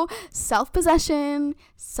 so self-possession,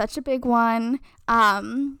 such a big one.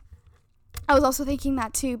 I was also thinking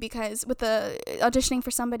that too, because with the auditioning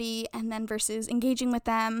for somebody and then versus engaging with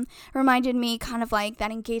them reminded me kind of like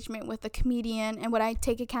that engagement with the comedian and what I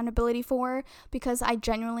take accountability for, because I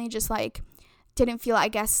genuinely just like didn't feel, I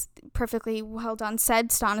guess, perfectly well done said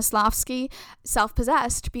Stanislavski,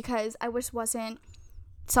 self-possessed, because I just wasn't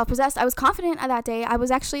self-possessed. I was confident that day. I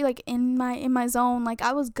was actually like in my zone, like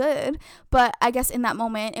I was good, but I guess in that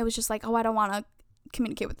moment it was just like, oh, I don't want to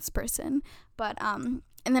communicate with this person. But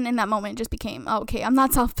and then in that moment it just became, oh, okay, I'm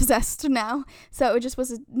not self-possessed now. So it just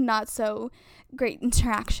was a not so great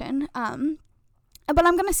interaction. But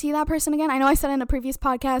I'm gonna see that person again. I know I said in a previous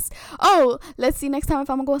podcast, oh, let's see next time if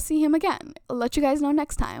I'm gonna go see him again. I'll let you guys know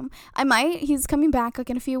next time. I might. He's coming back like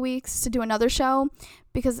in a few weeks to do another show,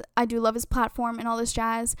 because I do love his platform and all this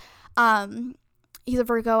jazz. He's a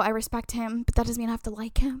Virgo. I respect him, but that doesn't mean I have to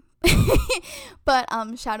like him. But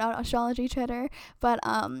shout out Astrology Twitter. But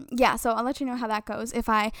yeah, so I'll let you know how that goes. If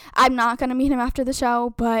I'm not gonna meet him after the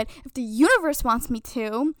show, but if the universe wants me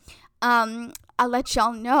to, I'll let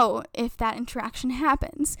y'all know if that interaction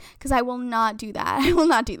happens, because I will not do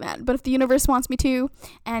that. But if the universe wants me to,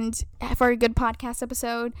 and for a good podcast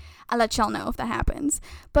episode, I'll let y'all know if that happens.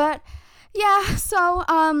 But yeah, so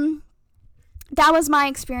that was my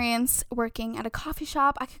experience working at a coffee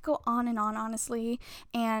shop. I could go on and on, honestly,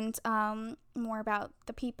 and more about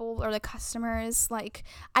the people or the customers. Like,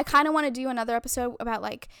 I kind of want to do another episode about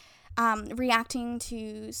like reacting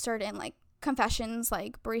to certain like confessions,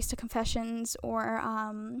 like barista confessions, or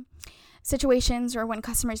situations, or when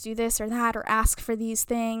customers do this or that or ask for these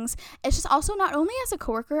things. It's just also not only as a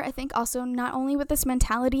coworker, I think also not only with this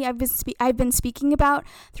mentality I've been speaking about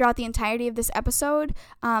throughout the entirety of this episode,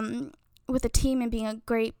 with the team and being a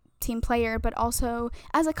great team player, but also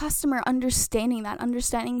as a customer,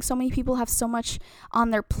 understanding so many people have so much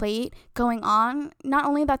on their plate going on, not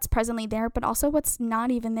only that's presently there, but also what's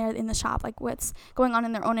not even there in the shop, like what's going on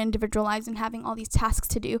in their own individual lives and having all these tasks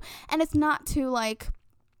to do. And it's not to like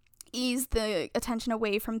ease the attention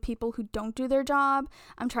away from people who don't do their job.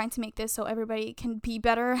 I'm trying to make this so everybody can be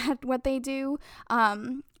better at what they do,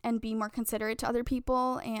 and be more considerate to other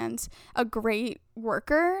people and a great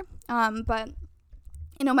worker. But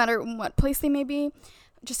no matter what place they may be,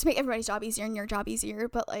 just to make everybody's job easier and your job easier,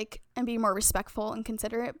 but like, and be more respectful and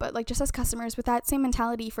considerate. But like, just as customers, with that same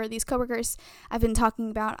mentality for these coworkers I've been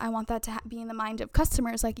talking about, I want that to be in the mind of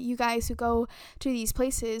customers, like you guys who go to these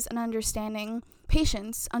places, and understanding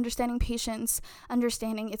patience,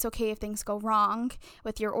 understanding it's okay if things go wrong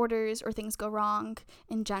with your orders or things go wrong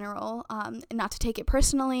in general, and not to take it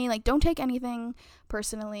personally. Like, don't take anything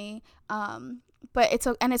personally, but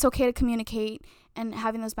it's okay to communicate and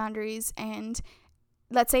having those boundaries. And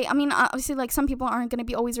let's say, I mean, obviously, like, some people aren't going to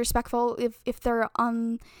be always respectful if they're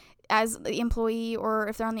as the employee, or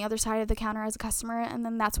if they're on the other side of the counter as a customer, and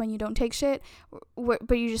then that's when you don't take shit,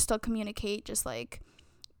 but you just still communicate just like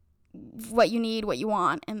what you need, what you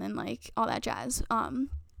want, and then like all that jazz.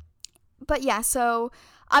 But yeah, so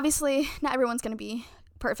obviously not everyone's gonna be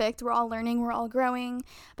perfect. We're all learning, we're all growing,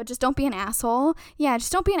 but just don't be an asshole. Yeah,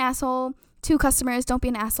 just don't be an asshole to customers, don't be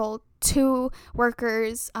an asshole to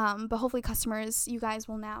workers, but hopefully customers, you guys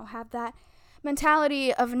will now have that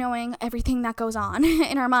mentality of knowing everything that goes on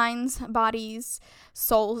in our minds, bodies,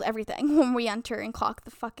 souls, everything when we enter and clock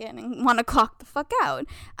the fuck in and want to clock the fuck out,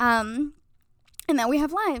 and that we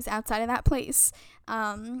have lives outside of that place,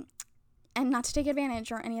 and not to take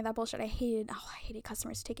advantage or any of that bullshit. I hated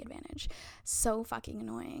customers to take advantage. So fucking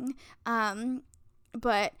annoying.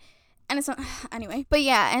 But it's not, anyway. But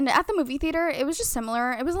yeah, and at the movie theater, it was just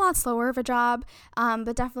similar. It was a lot slower of a job,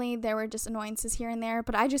 but definitely there were just annoyances here and there,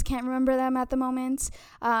 but I just can't remember them at the moment,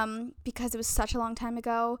 because it was such a long time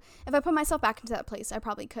ago. If I put myself back into that place, I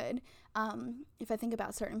probably could, if I think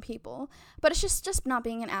about certain people. But it's just not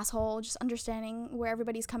being an asshole, just understanding where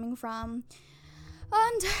everybody's coming from.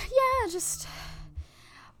 And yeah, just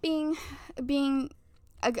being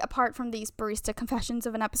apart from these barista confessions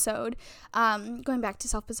of an episode, going back to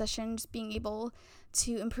self-possession, just being able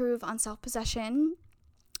to improve on self-possession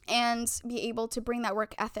and be able to bring that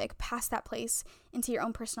work ethic past that place into your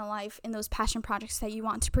own personal life in those passion projects that you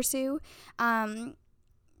want to pursue,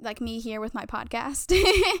 like me here with my podcast.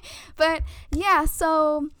 But yeah,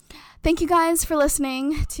 so thank you guys for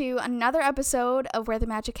listening to another episode of Where the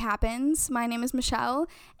Magic Happens. My name is Michelle,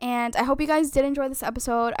 and I hope you guys did enjoy this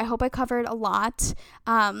episode. I hope I covered a lot,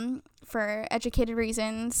 for educated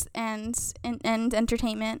reasons and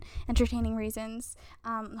entertaining reasons.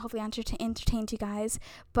 Hopefully entertained you guys.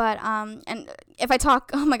 But and if I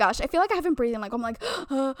talk, oh my gosh, I feel like I haven't breathed in, like I'm like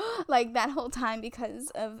like that whole time because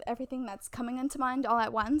of everything that's coming into mind all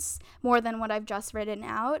at once, more than what I've just written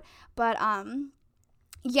out. But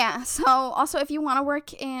yeah, so also if you want to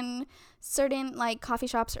work in certain like coffee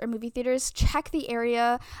shops or movie theaters, check the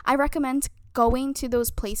area. I recommend going to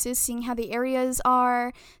those places, seeing how the areas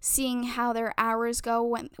are, seeing how their hours go,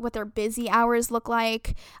 what their busy hours look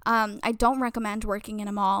like. I don't recommend working in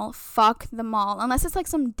a mall. Fuck the mall. Unless it's like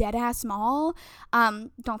some dead ass mall,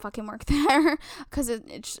 don't fucking work there, because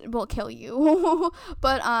it will kill you.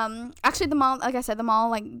 But actually the mall, like I said, the mall,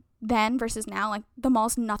 like then versus now, like the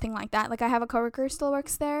mall's nothing like that. Like I have a coworker who still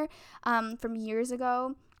works there from years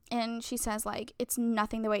ago, and she says like it's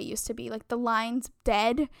nothing the way it used to be. Like the line's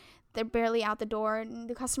dead, they're barely out the door,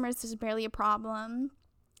 the customers, there's barely a problem,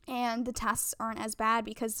 and the tests aren't as bad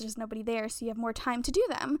because there's nobody there, so you have more time to do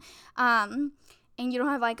them, and you don't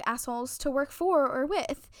have like assholes to work for or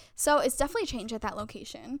with. So it's definitely changed at that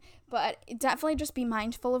location, but definitely just be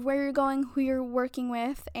mindful of where you're going, who you're working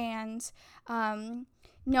with, and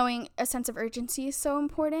knowing a sense of urgency is so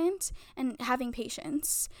important, and having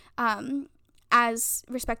patience, as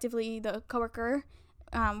respectively the coworker,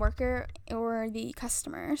 worker, or the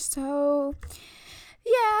customer. So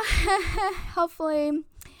yeah, hopefully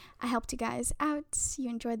I helped you guys out. You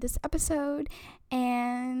enjoyed this episode,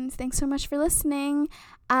 and thanks so much for listening.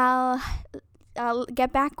 I'll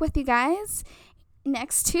get back with you guys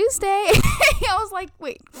next Tuesday. I was like,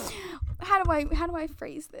 wait, how do I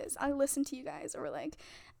phrase this? I listen to you guys, or like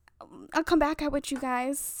I'll come back out with you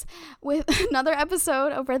guys with another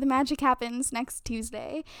episode of Where the Magic Happens next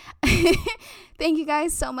Tuesday. Thank you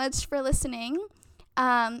guys so much for listening.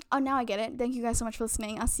 Oh, now I get it. Thank you guys so much for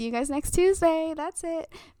listening. I'll see you guys next Tuesday. That's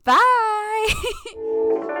it. Bye.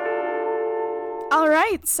 All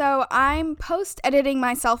right, so I'm post-editing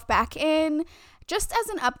myself back in just as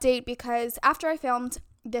an update, because after I filmed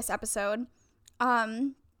this episode,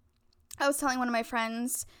 I was telling one of my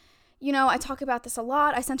friends, you know, I talk about this a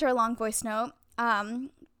lot. I sent her a long voice note,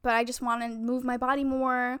 but I just want to move my body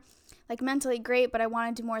more, like mentally great, but I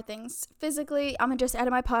want to do more things physically. I'm going to just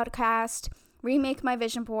edit my podcast, remake my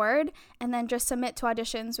vision board, and then just submit to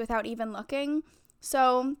auditions without even looking.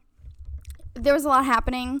 So there was a lot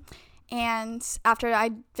happening, and after I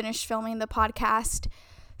finished filming the podcast,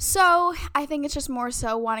 so I think it's just more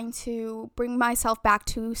so wanting to bring myself back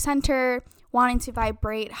to center, wanting to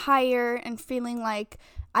vibrate higher, and feeling like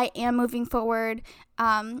I am moving forward,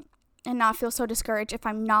 and not feel so discouraged if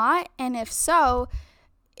I'm not. And if so,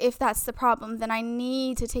 if that's the problem, then I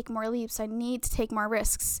need to take more leaps. I need to take more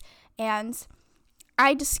risks. And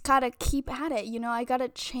I just gotta keep at it. You know, I gotta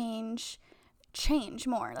change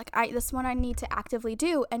more. Like that's what I need to actively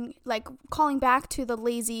do. And like calling back to the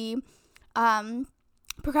lazy,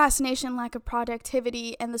 procrastination, lack of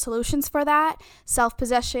productivity, and the solutions for that,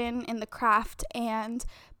 self-possession in the craft, and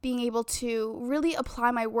being able to really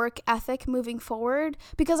apply my work ethic moving forward,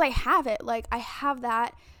 because I have it. Like, I have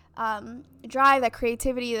that drive, that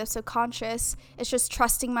creativity, the subconscious. It's just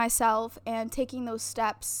trusting myself and taking those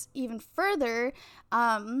steps even further.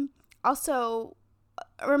 Also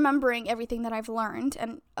remembering everything that I've learned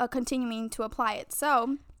and continuing to apply it.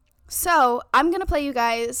 So I'm going to play you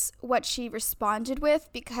guys what she responded with,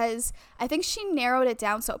 because I think she narrowed it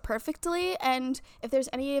down so perfectly. And if there's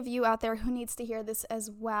any of you out there who needs to hear this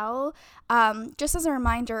as well, just as a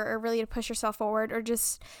reminder, or really to push yourself forward, or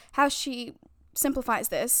just how she simplifies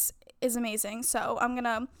this is amazing. So I'm going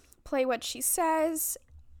to play what she says.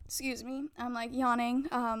 Excuse me, I'm like yawning.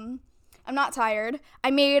 I'm not tired.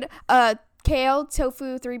 I made a kale,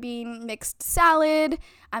 tofu, 3-bean mixed salad.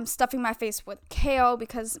 I'm stuffing my face with kale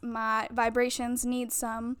because my vibrations need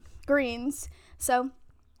some greens. So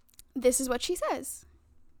this is what she says.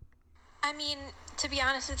 I mean, to be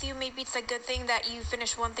honest with you, maybe it's a good thing that you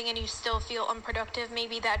finish one thing and you still feel unproductive.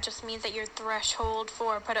 Maybe that just means that your threshold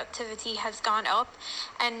for productivity has gone up,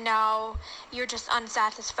 and now you're just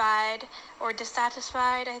unsatisfied or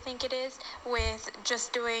dissatisfied, I think it is, with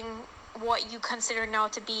just doing what you consider now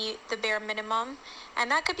to be the bare minimum.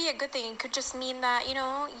 And that could be a good thing. It could just mean that,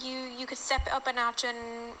 you could step up a notch and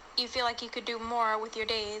you feel like you could do more with your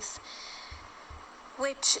days,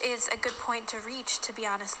 which is a good point to reach, to be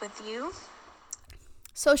honest with you.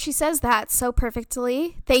 So she says that so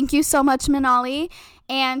perfectly. Thank you so much, Manali.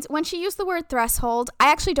 And when she used the word threshold,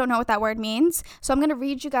 I actually don't know what that word means. So I'm going to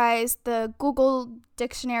read you guys the Google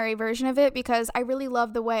Dictionary version of it, because I really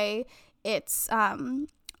love the way it's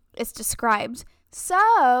described.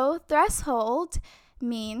 So threshold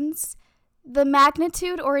means the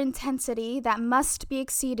magnitude or intensity that must be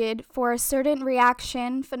exceeded for a certain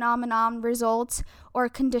reaction, phenomenon, result, or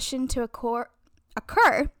condition to occur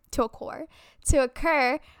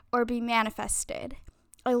or be manifested.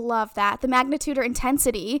 I love that. The magnitude or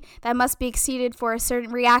intensity that must be exceeded for a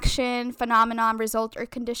certain reaction, phenomenon, result, or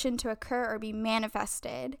condition to occur or be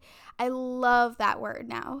manifested. I love that word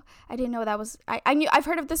now. I didn't know that was... I've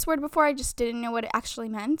heard of this word before. I just didn't know what it actually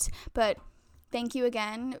meant. But thank you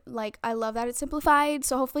again. Like, I love that it's simplified.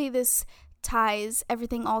 So hopefully this ties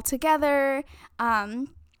everything all together.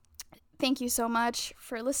 Thank you so much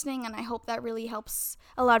for listening, and I hope that really helps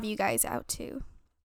a lot of you guys out too.